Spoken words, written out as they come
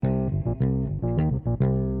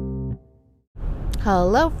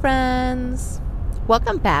Hello, friends.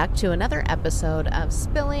 Welcome back to another episode of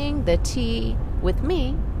Spilling the Tea with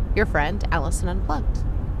me, your friend, Allison Unplugged.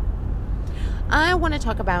 I want to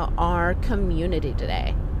talk about our community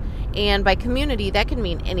today. And by community, that could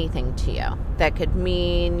mean anything to you. That could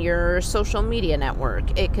mean your social media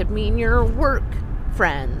network. It could mean your work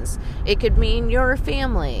friends. It could mean your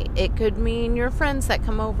family. It could mean your friends that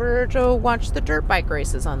come over to watch the dirt bike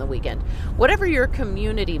races on the weekend. Whatever your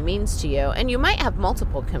community means to you, and you might have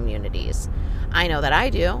multiple communities. I know that I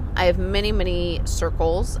do. I have many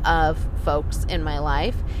circles of folks in my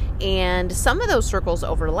life, and some of those circles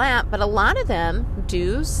overlap, but a lot of them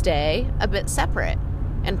do stay a bit separate.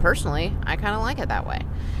 And personally, I kind of like it that way.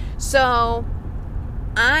 So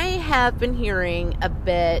I have been hearing a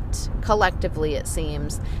bit, collectively it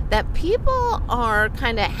seems, that people are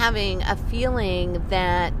kind of having a feeling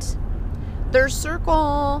that their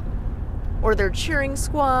circle or their cheering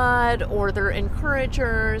squad or their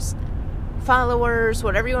encouragers, followers,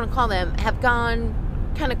 whatever you want to call them, have gone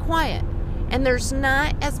kind of quiet. And there's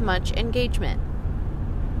not as much engagement.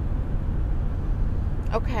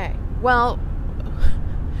 Okay, well,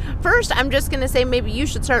 first I'm just going to say maybe you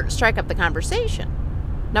should strike up the conversation.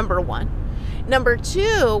 Number one. Number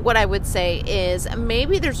two, what I would say is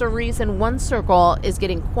maybe there's a reason one circle is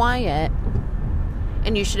getting quiet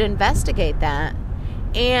and you should investigate that.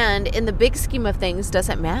 And in the big scheme of things,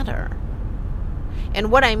 doesn't matter. And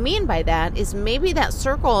what I mean by that is maybe that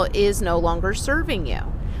circle is no longer serving you.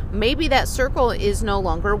 Maybe that circle is no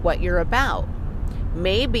longer what you're about.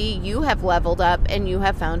 Maybe you have leveled up and you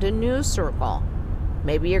have found a new circle.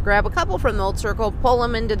 Maybe you grab a couple from the old circle, pull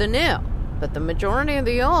them into the new. But the majority of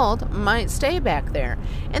the old might stay back there.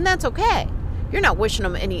 And that's okay. You're not wishing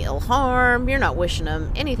them any ill harm. You're not wishing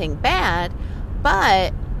them anything bad.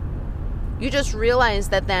 But you just realize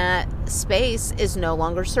that that space is no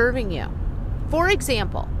longer serving you. For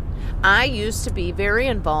example, I used to be very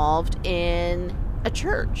involved in a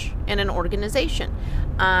church, in an organization.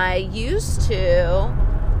 I used to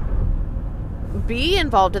be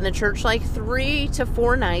involved in the church like 3 to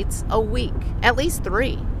 4 nights a week. At least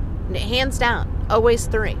 3. Hands down, always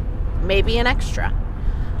 3, maybe an extra.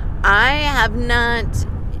 I have not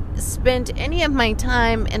spent any of my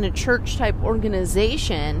time in a church type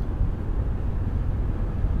organization.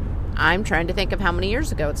 I'm trying to think of how many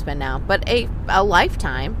years ago it's been now, but a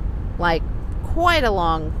lifetime, like quite a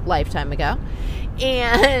long lifetime ago.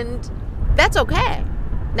 And that's okay.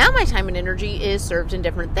 Now my time and energy is served in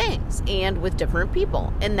different things and with different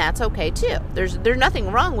people, and that's okay too. There's nothing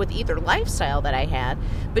wrong with either lifestyle that I had,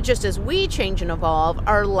 but just as we change and evolve,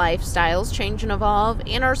 our lifestyles change and evolve,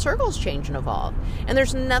 and our circles change and evolve. And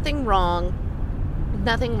there's nothing wrong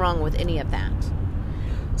with any of that.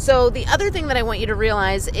 So the other thing that I want you to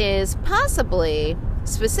realize is possibly,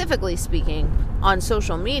 specifically speaking, on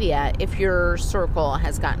social media, if your circle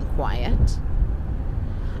has gotten quiet,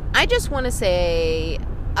 I just want to say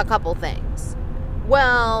a couple things.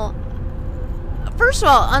 Well, first of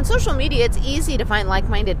all, on social media, it's easy to find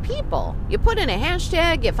like-minded people. You put in a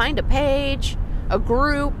hashtag, you find a page, a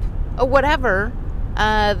group, or whatever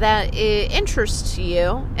that interests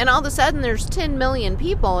you, and all of a sudden there's 10 million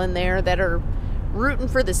people in there that are rooting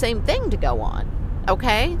for the same thing to go on.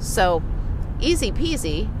 Okay? So, easy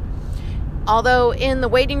peasy. Although in the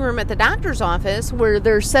waiting room at the doctor's office, where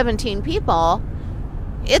there's 17 people,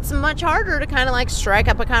 it's much harder to kind of like strike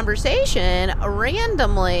up a conversation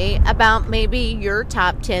randomly about maybe your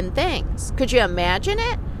top 10 things. Could you imagine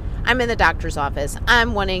it? I'm in the doctor's office.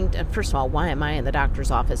 I'm wanting to, first of all, why am I in the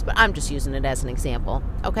doctor's office? But I'm just using it as an example.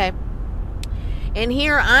 Okay. And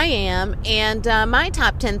here I am. And my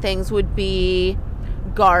top 10 things would be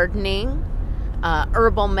gardening,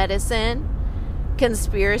 herbal medicine,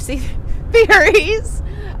 conspiracy theories,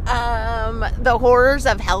 the horrors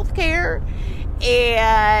of healthcare,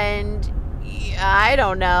 and I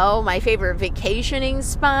don't know, my favorite vacationing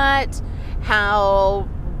spot, how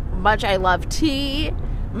much I love tea,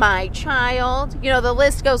 my child, the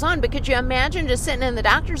list goes on. But could you imagine just sitting in the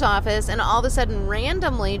doctor's office and all of a sudden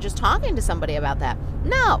randomly just talking to somebody about that?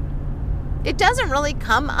 No, it doesn't really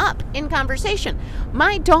come up in conversation.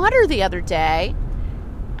 My daughter the other day,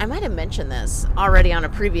 I might have mentioned this already on a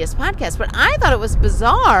previous podcast, but I thought it was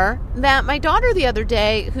bizarre that my daughter the other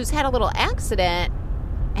day, who's had a little accident,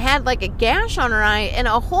 had like a gash on her eye, and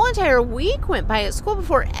a whole entire week went by at school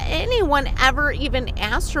before anyone ever even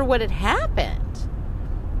asked her what had happened.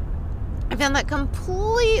 I found that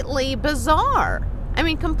completely bizarre. I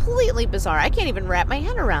mean, completely bizarre. I can't even wrap my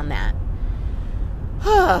head around that.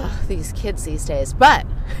 These kids these days. But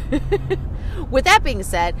with that being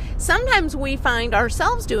said, sometimes we find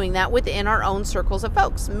ourselves doing that within our own circles of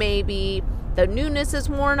folks. Maybe the newness is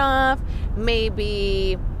worn off.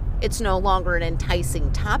 Maybe it's no longer an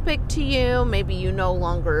enticing topic to you. Maybe you no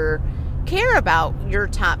longer care about your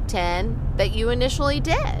top 10 that you initially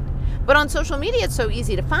did. But on social media, it's so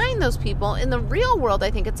easy to find those people. In the real world,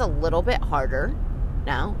 I think it's a little bit harder.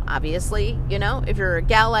 Now, obviously, if you're a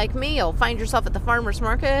gal like me, you'll find yourself at the farmer's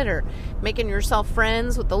market or making yourself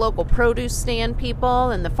friends with the local produce stand people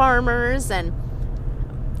and the farmers and,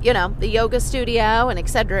 the yoga studio and et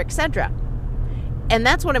cetera, et cetera. And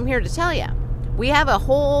that's what I'm here to tell you. We have a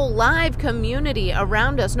whole live community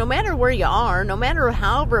around us, no matter where you are, no matter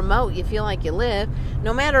how remote you feel like you live,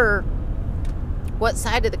 no matter what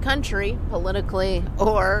side of the country, politically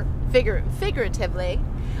or figuratively,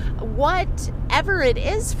 whatever it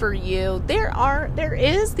is for you, there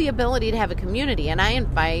is the ability to have a community, and I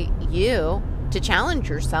invite you to challenge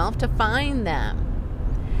yourself to find them.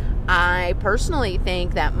 I personally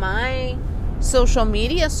think that my social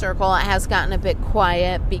media circle has gotten a bit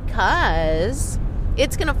quiet because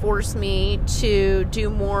it's going to force me to do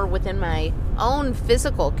more within my own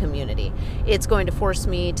physical community. It's going to force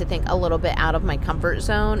me to think a little bit out of my comfort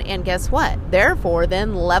zone. And guess what? Therefore,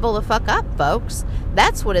 then level the fuck up, folks.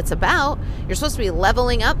 That's what it's about. You're supposed to be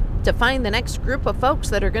leveling up to find the next group of folks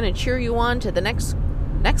that are going to cheer you on to the next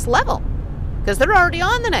level. Because they're already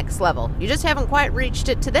on the next level. You just haven't quite reached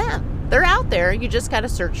it to them. They're out there. You just got to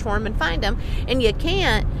search for them and find them. And you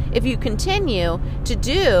can't if you continue to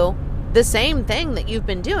do the same thing that you've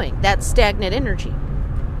been doing. That's stagnant energy.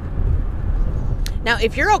 Now,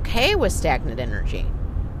 if you're okay with stagnant energy,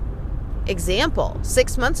 example,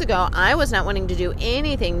 6 months ago, I was not wanting to do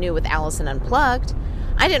anything new with Allison Unplugged.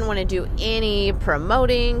 I didn't want to do any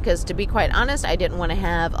promoting because, to be quite honest, I didn't want to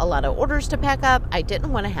have a lot of orders to pack up. I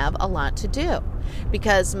didn't want to have a lot to do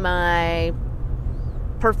because my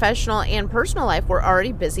professional and personal life were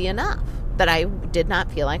already busy enough that I did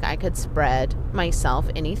not feel like I could spread myself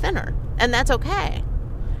any thinner. And that's okay.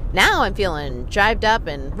 Now I'm feeling jived up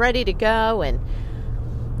and ready to go, and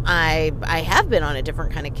I have been on a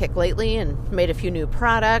different kind of kick lately and made a few new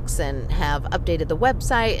products and have updated the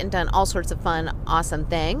website and done all sorts of fun, awesome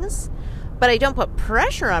things. But I don't put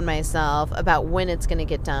pressure on myself about when it's going to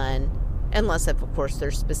get done, unless, of course,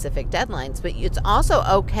 there's specific deadlines. But it's also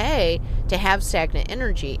okay to have stagnant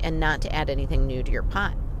energy and not to add anything new to your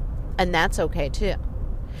pot. And that's okay too.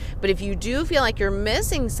 But if you do feel like you're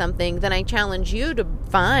missing something, then I challenge you to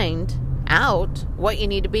find out what you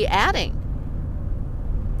need to be adding.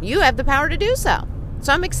 You have the power to do so.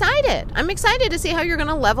 So I'm excited. I'm excited to see how you're going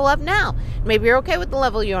to level up now. Maybe you're okay with the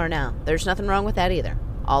level you are now. There's nothing wrong with that either.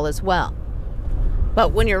 All is well.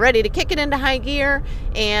 But when you're ready to kick it into high gear,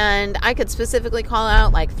 and I could specifically call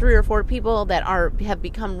out like 3 or 4 people that have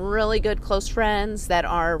become really good close friends, that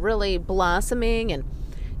are really blossoming and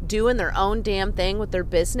doing their own damn thing with their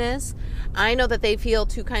business, I know that they feel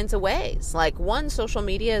 2 kinds of ways. Like, one, social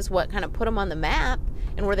media is what kind of put them on the map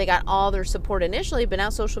and where they got all their support initially, but now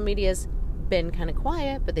social media has been kind of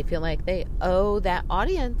quiet, but they feel like they owe that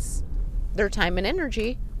audience their time and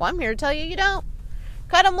energy. Well, I'm here to tell you, you don't.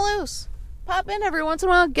 Cut them loose. Pop in every once in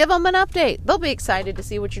a while, give them an update. They'll be excited to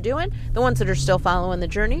see what you're doing. The ones that are still following the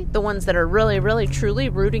journey, the ones that are really, really, truly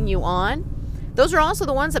rooting you on, those are also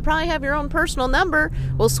the ones that probably have your own personal number,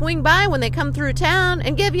 will swing by when they come through town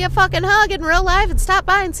and give you a fucking hug in real life and stop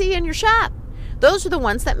by and see you in your shop. Those are the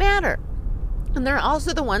ones that matter. And they're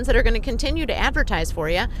also the ones that are going to continue to advertise for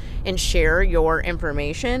you and share your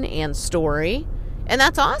information and story. And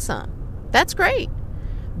that's awesome. That's great.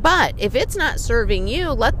 But if it's not serving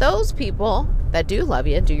you, let those people that do love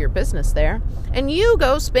you do your business there. And you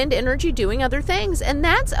go spend energy doing other things. And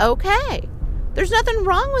that's okay. There's nothing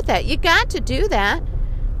wrong with that. You got to do that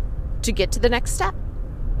to get to the next step.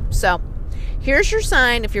 So here's your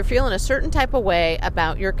sign if you're feeling a certain type of way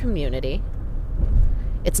about your community.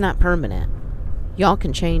 It's not permanent. Y'all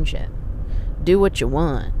can change it. Do what you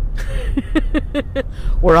want.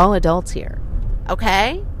 We're all adults here.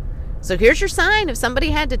 Okay? So here's your sign if somebody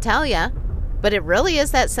had to tell you. But it really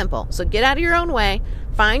is that simple. So get out of your own way.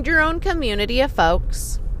 Find your own community of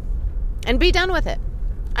folks. And be done with it.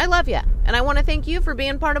 I love you. And I want to thank you for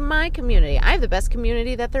being part of my community. I have the best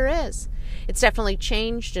community that there is. It's definitely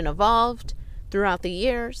changed and evolved throughout the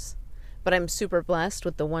years. But I'm super blessed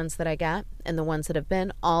with the ones that I got and the ones that have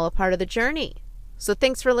been all a part of the journey. So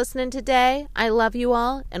thanks for listening today. I love you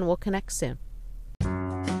all, and we'll connect soon.